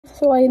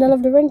So why you don't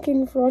love the rank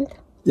in front?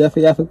 You have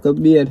to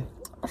cut beard.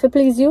 If it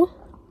please you?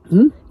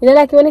 Hmm? You don't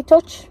like it when it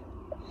touch?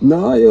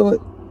 No,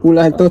 you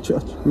like touch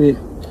me.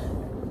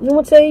 You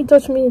would say you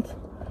touch me.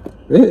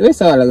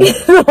 Where's all of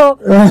that? No.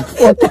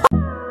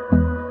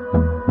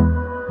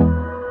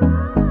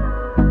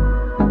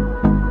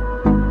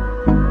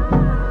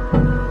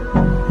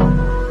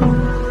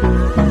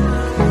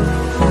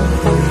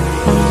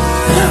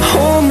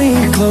 Hold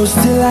me close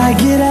till I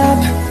get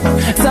up.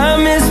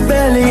 Time is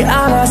barely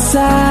on our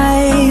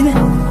side.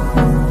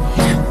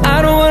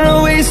 I don't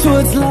wanna waste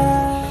what's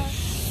left.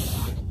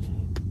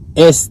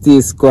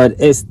 ST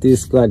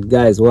squad,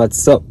 guys.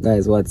 What's up,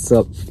 guys? What's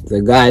up?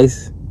 So,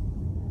 guys,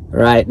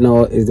 right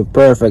now is the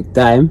perfect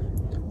time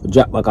to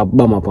drop back a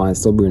bomb upon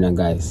Sobrina'a,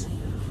 guys.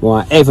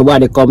 Want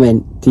everybody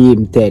comment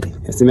Team Ted.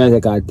 You see me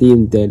like a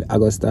Team Ted, I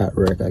gotta start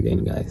work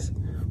again, guys.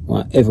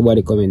 Want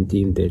everybody comment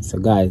Team Ted. So,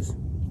 guys,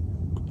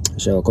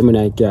 she'll come in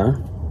the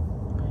car.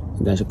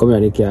 Then she come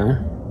in the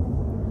car.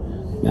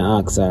 I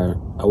ask her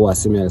what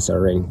smells a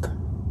rank.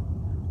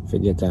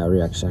 Forget her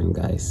reaction,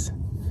 guys.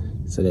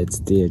 So let's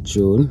stay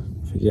tuned.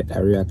 Forget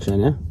the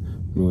reaction, eh?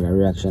 No, the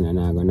reaction and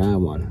I go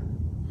normal.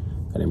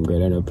 Because them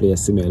girl don't play a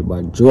smell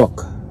but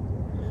joke.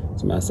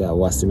 So I say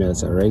what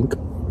smells a rank.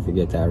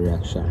 Forget the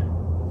reaction.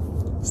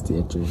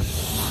 Stay tuned.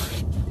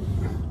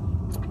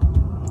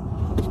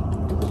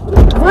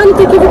 Why don't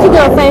you give it to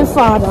your fine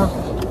father?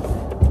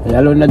 You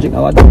alone not drink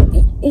water?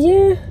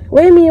 Yeah.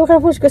 What do you mean you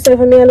can push yourself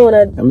for me alone?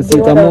 I'm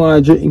saying I'm more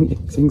drink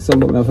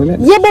something for me.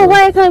 Yeah, but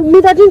why can't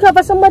me that drink up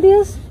for somebody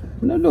else?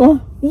 No,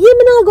 no. Yeah,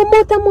 me not go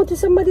mouth to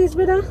somebody else,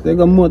 brother. They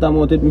go mouth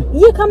with me.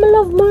 Yeah, come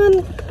love,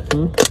 man.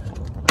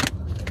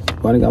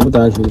 Why got put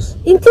on shoes?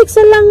 It takes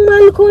a long,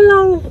 man. Look how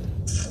long.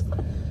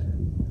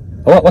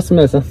 What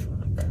smells, sir?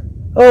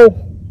 Oh.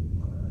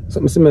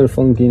 Something smell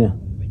funky now.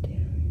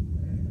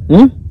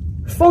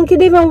 Funky,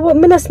 they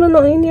even me not smell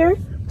nothing in here.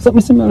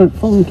 Something smell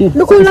funky.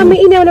 Look how long me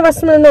in here never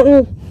smell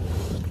nothing.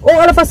 Oh,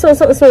 all of a sudden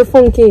something smell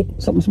funky.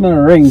 Something smell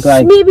rank,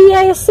 like. Maybe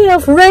I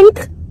yourself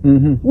rank.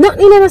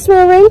 Nothing in here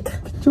smell rank.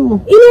 True.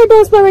 In here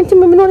don't smell rank to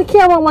me. I don't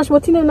care how much,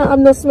 but in here not have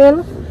no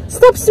smell.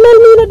 Stop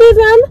smelling me,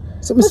 Davian.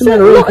 Something smell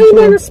rank. Nothing in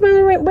here no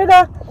smell rank,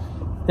 brother.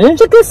 Eh?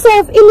 Check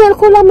yourself. In here, look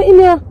how long me in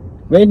here.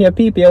 When your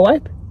pee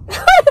wipe?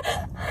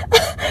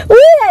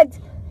 Wait!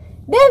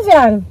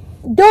 Davian,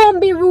 don't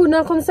be rude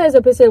and come size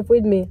up yourself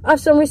with me. Have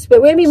some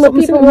respect. When me my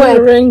people wipe.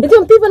 You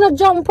think people not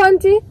jump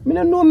panty? Me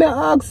don't know, me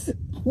ask.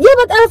 Yeah,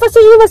 but all of a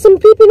sudden you never seen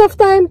people enough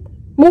time.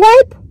 Me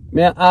wipe?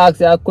 Me ask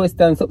you a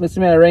question, something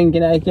smell rank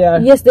in the car.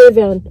 Yes,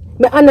 Davian.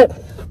 Me Anna.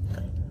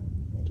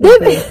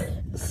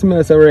 Davian.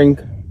 Smells a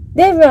rank.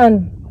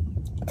 Davian.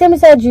 Tell me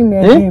say dream,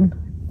 your dream.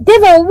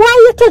 Davian,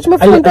 why you touch my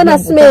front and I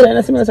smell?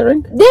 I smell a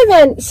rank?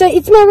 Davian, so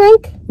it's my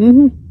rank?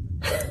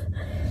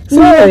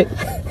 Smell it.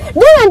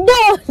 Davian,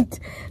 don't.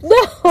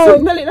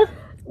 Smell it, no?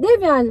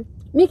 Davian,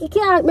 me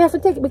have to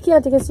take it, but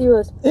can't take it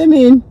serious. I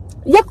mean?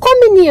 You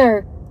come in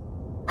here.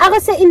 I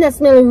gotta say in a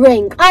smell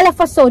rank. All of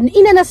a sudden,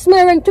 in a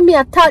smell rank to me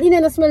at all, in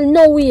a smell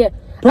nowhere.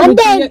 And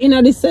then in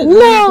a scent.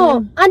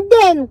 No, and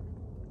then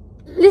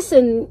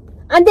listen,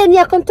 and then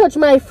you can touch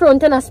my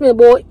front and I smell,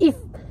 but if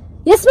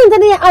you smell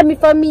then you add me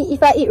for me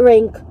if I eat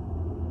rank.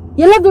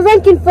 You love the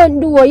rank in front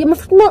door. You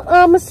must not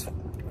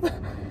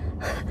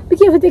be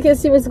careful take it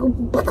serious,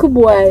 good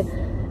boy.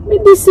 Me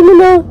this me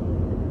now.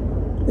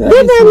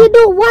 Then you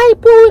don't why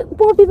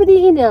poor people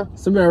in here.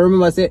 So I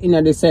remember say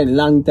in the scent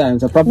long time.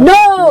 So probably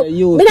no,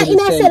 me not in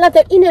a scent like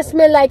that. In a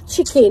smell like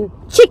chicken.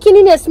 Chicken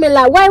in a smell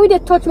like. Why would they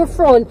touch my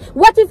front?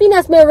 What if in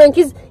a smell rank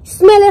is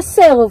smell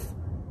yourself?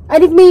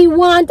 And if me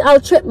want,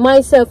 I'll trip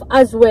myself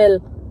as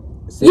well.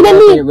 So you know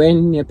what I mean?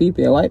 When your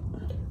people wipe?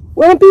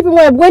 When people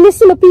wipe, when you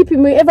see my people,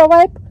 me ever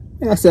wipe?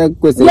 That's a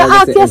question. You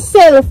ask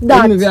yourself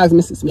that. Even if you ask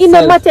me, it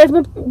no matter if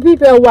my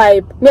people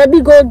wipe. Me a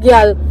big old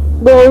girl.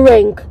 Go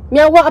rank. Me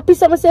I want a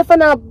piece of myself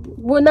and I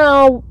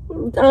now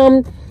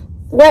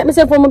wipe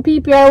myself on my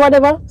pee or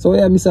whatever. So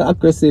yeah, Mr.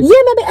 Aggressive.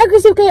 Yeah, maybe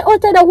aggressive because out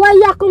of that why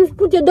you come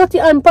put your dirty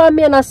hand on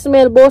me and I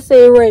smell but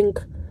say rank.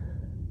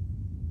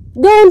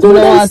 Don't do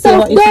that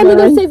stuff. Don't do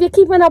that stuff. If you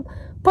keep on up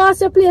pass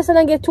your place and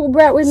then get too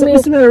bright with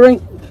me. Smell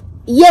rank.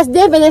 Yes,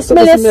 David, you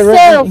smell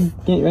yourself.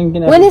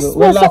 When you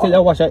smell last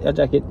you wash your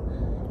jacket.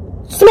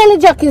 Smell the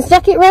jacket.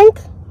 Jacket rank?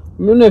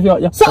 No, if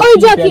you so all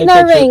jacket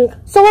not rank.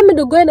 So what me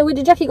do? Go in there with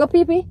the jacket go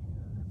pee-pee?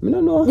 I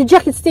don't know. The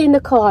jacket stay in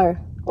the car.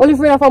 Only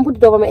if I put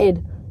it over my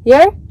head.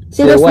 Yeah?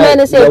 So just wipe, man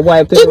and say, it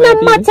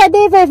no matter,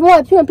 David, if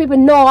you wipe people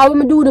know I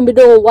will do them, but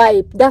don't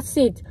wipe. That's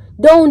it.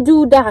 Don't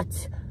do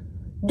that.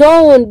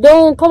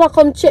 Don't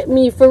come check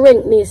me for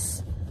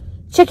rankness.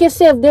 Check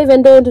yourself, David,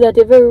 and don't do that.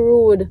 You're very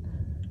rude.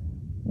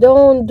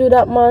 Don't do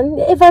that, man.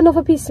 If I know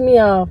for piss me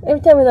off.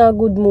 Every time I'm in a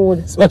good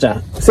mood. Watch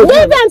out.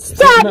 David,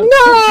 stop!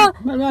 No!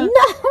 No!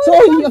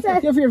 So you're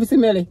afraid of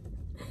smell it?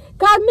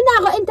 God, me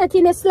not going to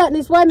entertain the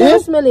slackness. Why me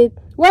not smell it?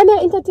 Why me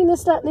entertain the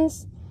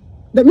slackness?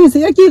 That means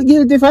you're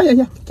guilty for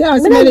you.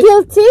 Can't smell it.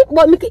 Guilty,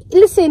 but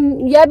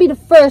listen, you be the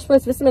first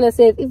person to smell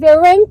yourself. If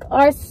you rank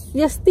or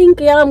you stink,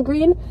 you're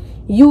green,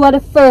 you are the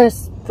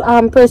first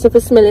person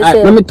to smell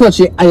yourself. Let me touch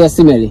it and you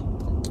smell it.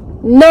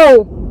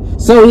 No.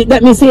 So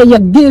let me say you're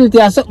guilty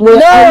or something.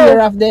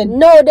 No, then.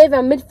 No,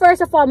 David.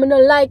 First of all, I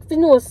don't like to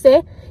know,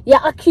 say, you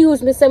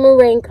accuse me, say me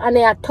rank, and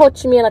you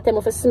touch me and I tell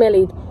me to smell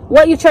it.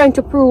 What you trying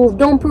to prove?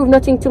 Don't prove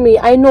nothing to me.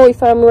 I know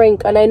if I'm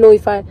rank and I know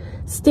if I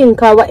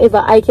stink or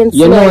whatever, I can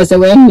smell. You know, so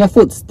when your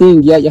foot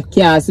stink, you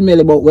can't smell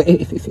it, but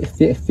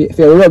if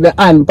you rub your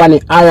hand on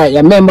it, alright, you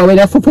remember when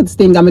your foot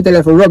stink, I'm tell you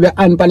if you rub your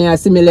hand on it and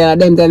smell it,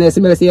 them then you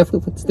smell say your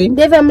foot stink.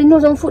 David, I know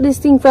some foot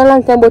stink for a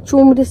long time, but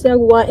through me this I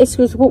want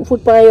excuse to put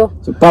foot for you.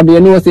 So probably you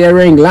know say you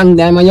ring long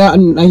time and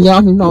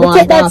you no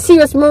take that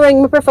serious, my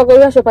ring, I prefer go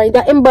wash up and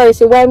that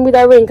embarrassing why I'm with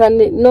a ring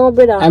and no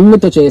brother. I'm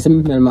touch you,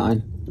 smell my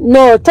hand.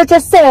 No, touch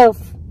yourself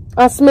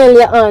and smell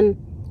your hand.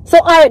 So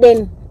alright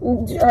then,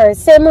 alright,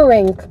 say my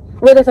ring.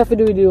 What does have to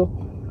do with you?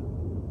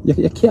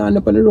 You can't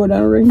up on the road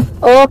and ring.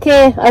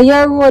 Okay, are you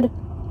a road?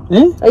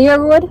 Eh? Are you a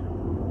road?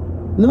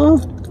 No.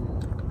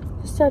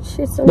 Such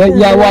shit but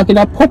you're walking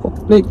a pop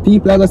up like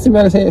people are gonna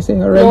smell say a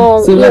ring.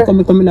 No, see like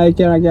coming out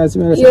here and get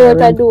smell. You're at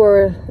the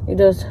door, it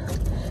just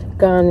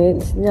gone,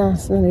 it's not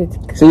smell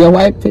it. So your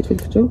wife fit for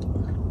you?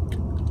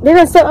 They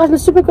don't say ask me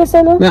stupid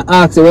question now?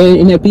 I ask you when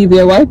in your pee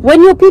your wife?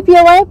 When you pee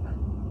your wife?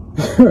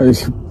 When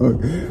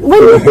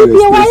you pee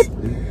your wife?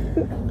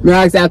 Me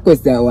ask that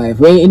question, wife.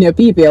 When in your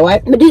pee your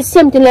wife? Me do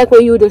something like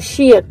where you do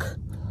shake.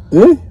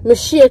 Hmm? Me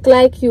shake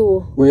like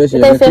you. Where you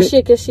shake? If I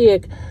shake, you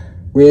shake.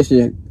 Where you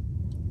shake?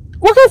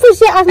 What kind of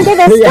shake? Ask me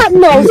that. Stop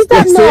now.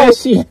 Stop now.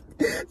 Shake.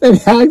 Let me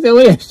ask you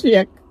where you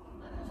shake.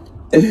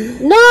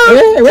 No.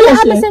 I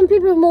have some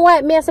people with my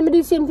wife. Me ask me do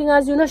the same thing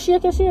as you. No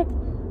shake, you shake.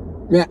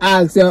 Me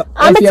ask you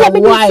I'm if your me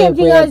do the same wife.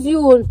 thing as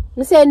you.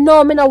 Me say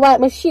no, me no wife.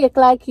 Me shake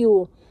like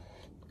you.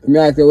 Me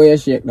ask you where you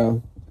shake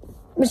now.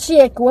 Me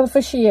shake. What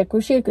for shake?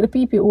 We shake the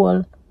pee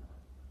hole.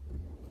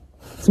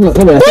 They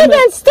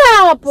can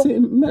stop.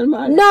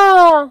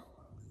 No.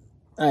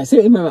 Alright, say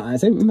it in my hand.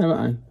 Say it in my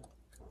hand.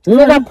 You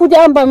gotta put your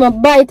hand on my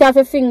bite off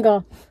your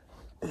finger.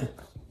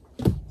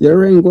 Your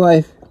ring,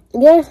 wife.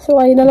 Yeah, so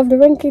why you don't love the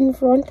ring in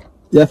front?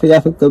 You have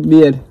to go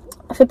beard.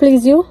 If it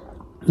please you?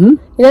 Hmm?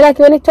 You don't like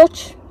when it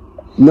touch?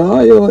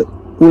 No, you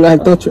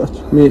like touch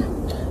me.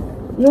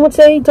 You would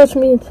say you touch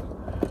me.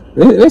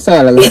 Let's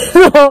all of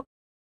it.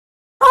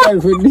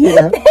 Selfie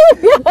there.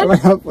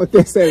 What up with the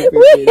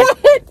selfie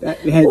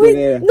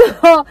there?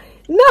 No,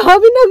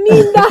 we don't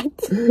mean that.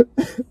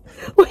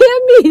 What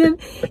you mean?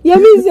 You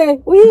mean say,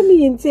 what you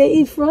mean? Say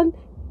in front?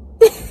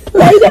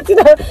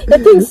 The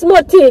thing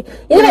smutty.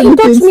 You know, you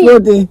touch me.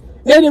 Smutty.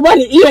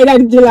 Anybody hear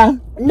that, Jilla?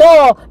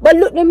 No, but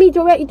look, the meat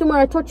you eat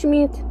tomorrow, touch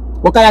meat.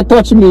 What kind of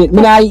touch meat?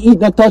 Me not eat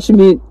no touch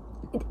meat.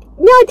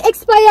 No, it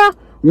expire.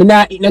 Me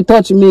not eat no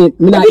touch meat.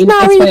 Me not eat no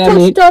expire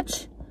meat.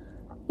 Touch.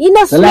 You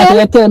not smell. So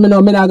like you tell me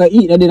no, me not gonna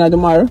eat the dinner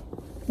tomorrow.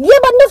 Yeah,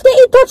 but if they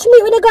eat touch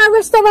meat when they go to a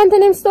restaurant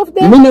and them stuff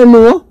there. Me no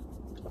know.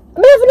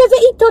 Me never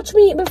eat touch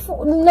meat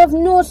before.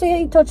 No, say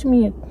you eat touch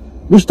meat.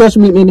 Which touch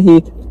meat me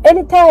eat?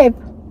 Any type.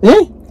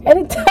 Eh?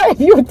 Any type,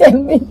 you tell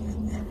me.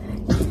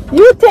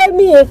 You tell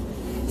me.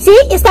 See,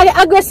 you started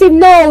aggressive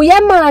now. Yeah,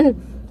 man.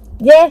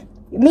 Yeah.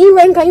 Me,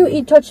 when can you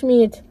eat touch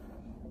meat?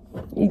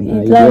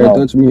 You can't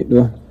touch meat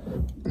though.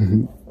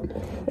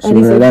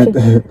 So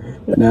that.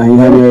 Nah, you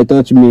have your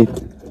touch meat.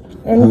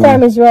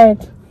 Anytime is right.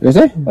 You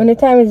say? When the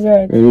time is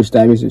right. When which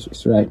time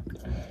is right?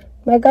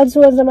 My God's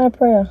answer my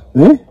prayer.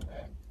 Eh?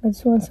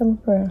 God's answer my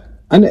prayer.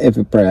 And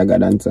every prayer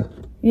God answer.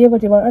 Yeah,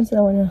 but you want to answer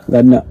that one, yeah.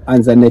 God no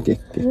answer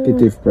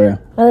negative prayer.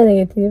 I'm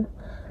negative.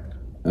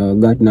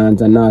 God no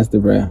answer nasty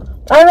prayer.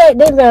 Alright,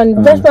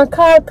 David, just my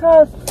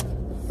call.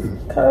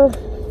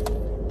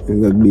 You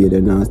got be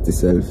the nasty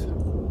self.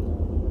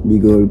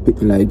 Big old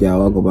pit like you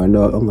walk up and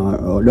down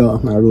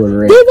roll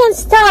ring. David,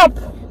 stop!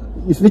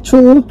 It's the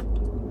truth.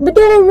 But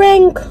don't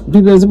rank.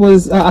 People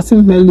suppose I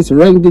smell this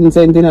rank didn't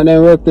say anything and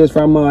then workplace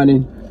from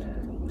morning.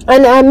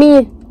 And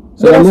me.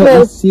 So I'm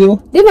not see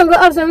you. David, go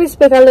have some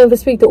respect and learn to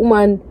speak to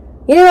woman.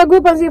 You never grew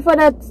up and say for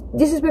that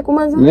disrespect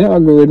woman? I never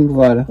grew with my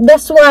father.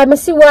 That's why I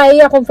see why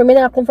you come from.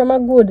 I come from a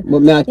good.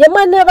 But me your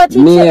man never teach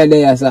me you.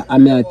 There, so I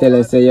may tell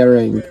you say your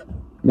rank.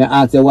 Me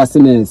ask you what's the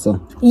name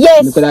so.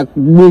 Yes. Because I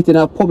meet in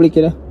a public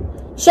you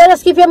know. Shall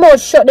just keep your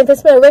mouth shut if you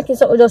smell ranking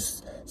so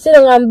just sit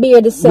down and bear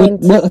the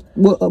scent.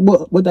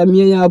 But I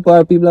mean your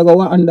power people are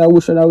going under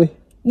wish away.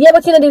 Yeah,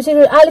 but you know do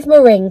say I lift my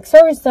ring.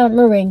 Sorry, start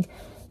my ring.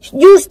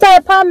 You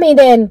start on me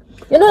then.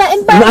 You know that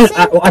embarrassing?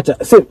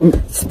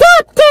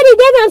 Stop, Teddy!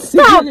 Devon,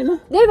 stop!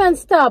 Devon,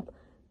 stop!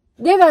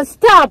 Devon,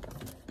 stop!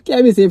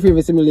 Can't be say if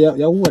you see me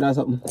you're one or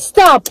something.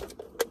 Stop!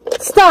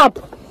 Stop!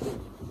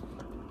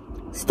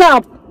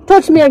 Stop!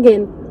 Touch me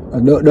again.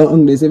 Don't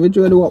hung this. If you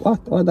throw the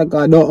water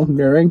God, don't hung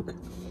the rank.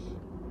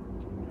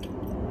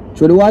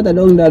 Throw the water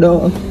down there,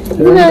 don't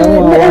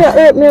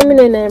hurt me, I'm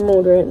in a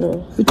mood right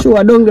now. If you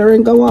throw down the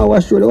rank, I want to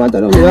wash through the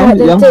water down there.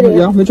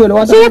 Yeah, me throw the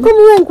water. So you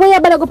come rank, where you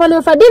better go for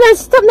the Devon,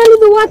 stop now leave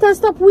the water and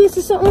stop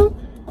wasting something.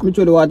 Me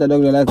throw the water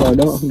down there like how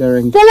don't hung the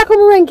rank. Tell you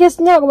come rank, yes,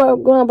 now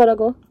go on, better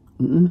go.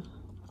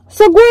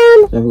 So go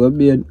on. You have got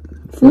beard.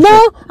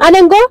 No, and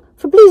then go,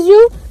 for please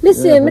you.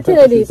 Listen, me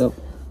tell you this.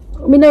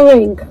 Me no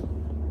rank.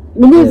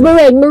 Me leave my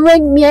rank. Me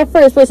rank me at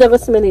first I go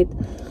smell it.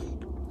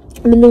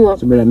 Me know.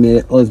 So me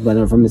my husband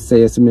and from me say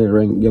you smell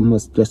rank, you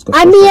must just go.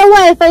 I me your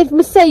wife, if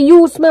me say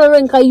you smell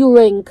rank or you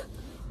rank.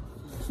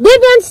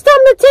 David,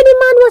 stop me tell the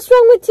man what's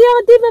wrong with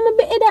you. David,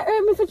 my head that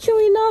hurt me for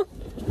chewing now.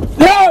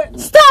 No!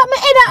 Stop my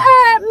head that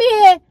hurt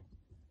me!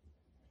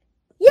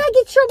 You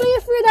get trouble, you're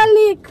afraid of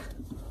leak.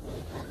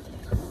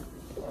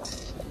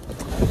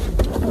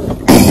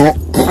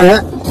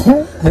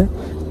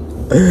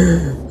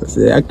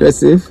 Say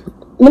aggressive.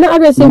 I'm not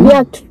aggressive,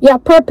 you're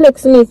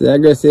perplexing me. Say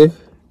aggressive.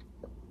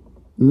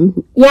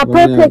 You're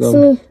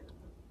perplexing me.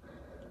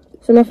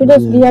 So if you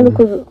just be a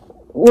little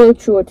work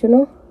throat, you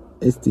know?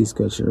 ST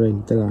squad, she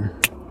rank, tell her.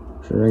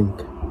 She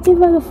rank. Give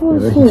her the full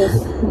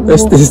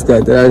face. ST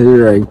squad, tell her she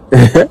rank.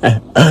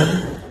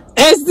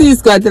 ST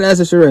squad, tell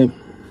her she rank.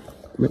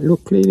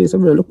 Look clean,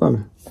 somebody look at me.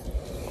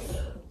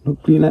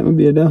 Look clean like my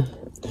beard.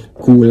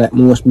 Cool like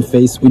me wash my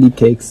face with the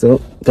cake, so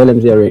tell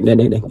them say rank.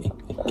 They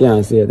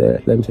can't say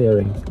that, let them say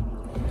rank.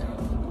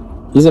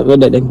 Is it what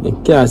they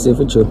can't say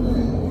for sure.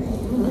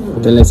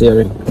 Tell them say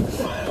rank.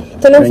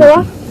 Tell them say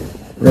what?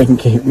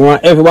 Ranky. More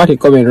everybody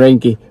comment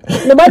ranky.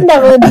 Nobody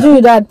never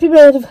do that.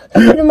 People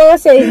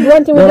must say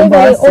one thing with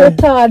very old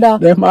harder.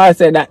 They must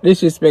say that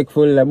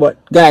disrespectful, but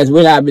guys,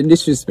 we not be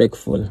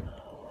disrespectful.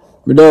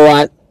 We don't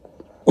want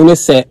only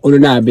say we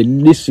not be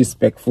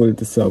disrespectful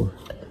to so.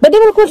 But they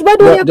will coach bad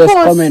word. Just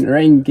comment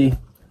ranky.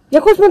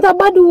 Your coach meant a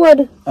bad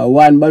word.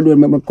 One bad word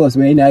make me cuss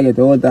when I get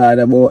out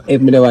harder, but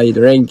if me never eat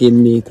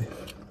ranking meat,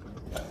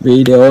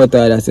 be the out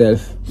harder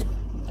self.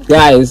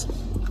 Guys,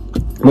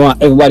 more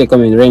everybody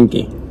comment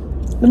ranky.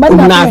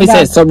 Nah, if you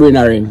say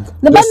Sobrina'a ring.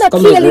 The band that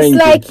kill is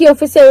like you if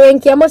you say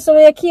ranky. I must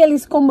say kill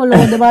is come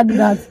along the bad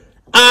that.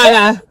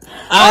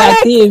 All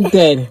team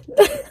 10.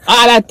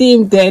 All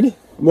team 10.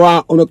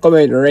 More on the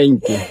comment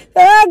ranky.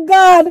 Oh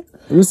God.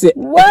 You say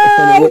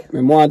what?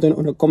 More on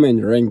the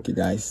comment ranky,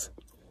 guys.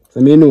 So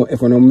me know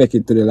if I don't make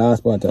it to the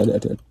last part of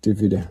the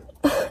video.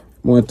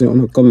 More on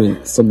the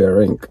comment Sobrina'a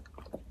rank.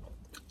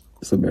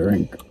 Sobrina'a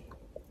rank.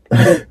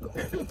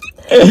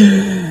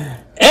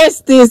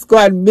 ST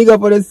squad, big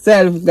up on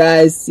yourself,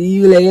 guys. See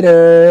you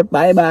later.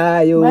 Bye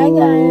bye. Bye,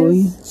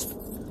 guys.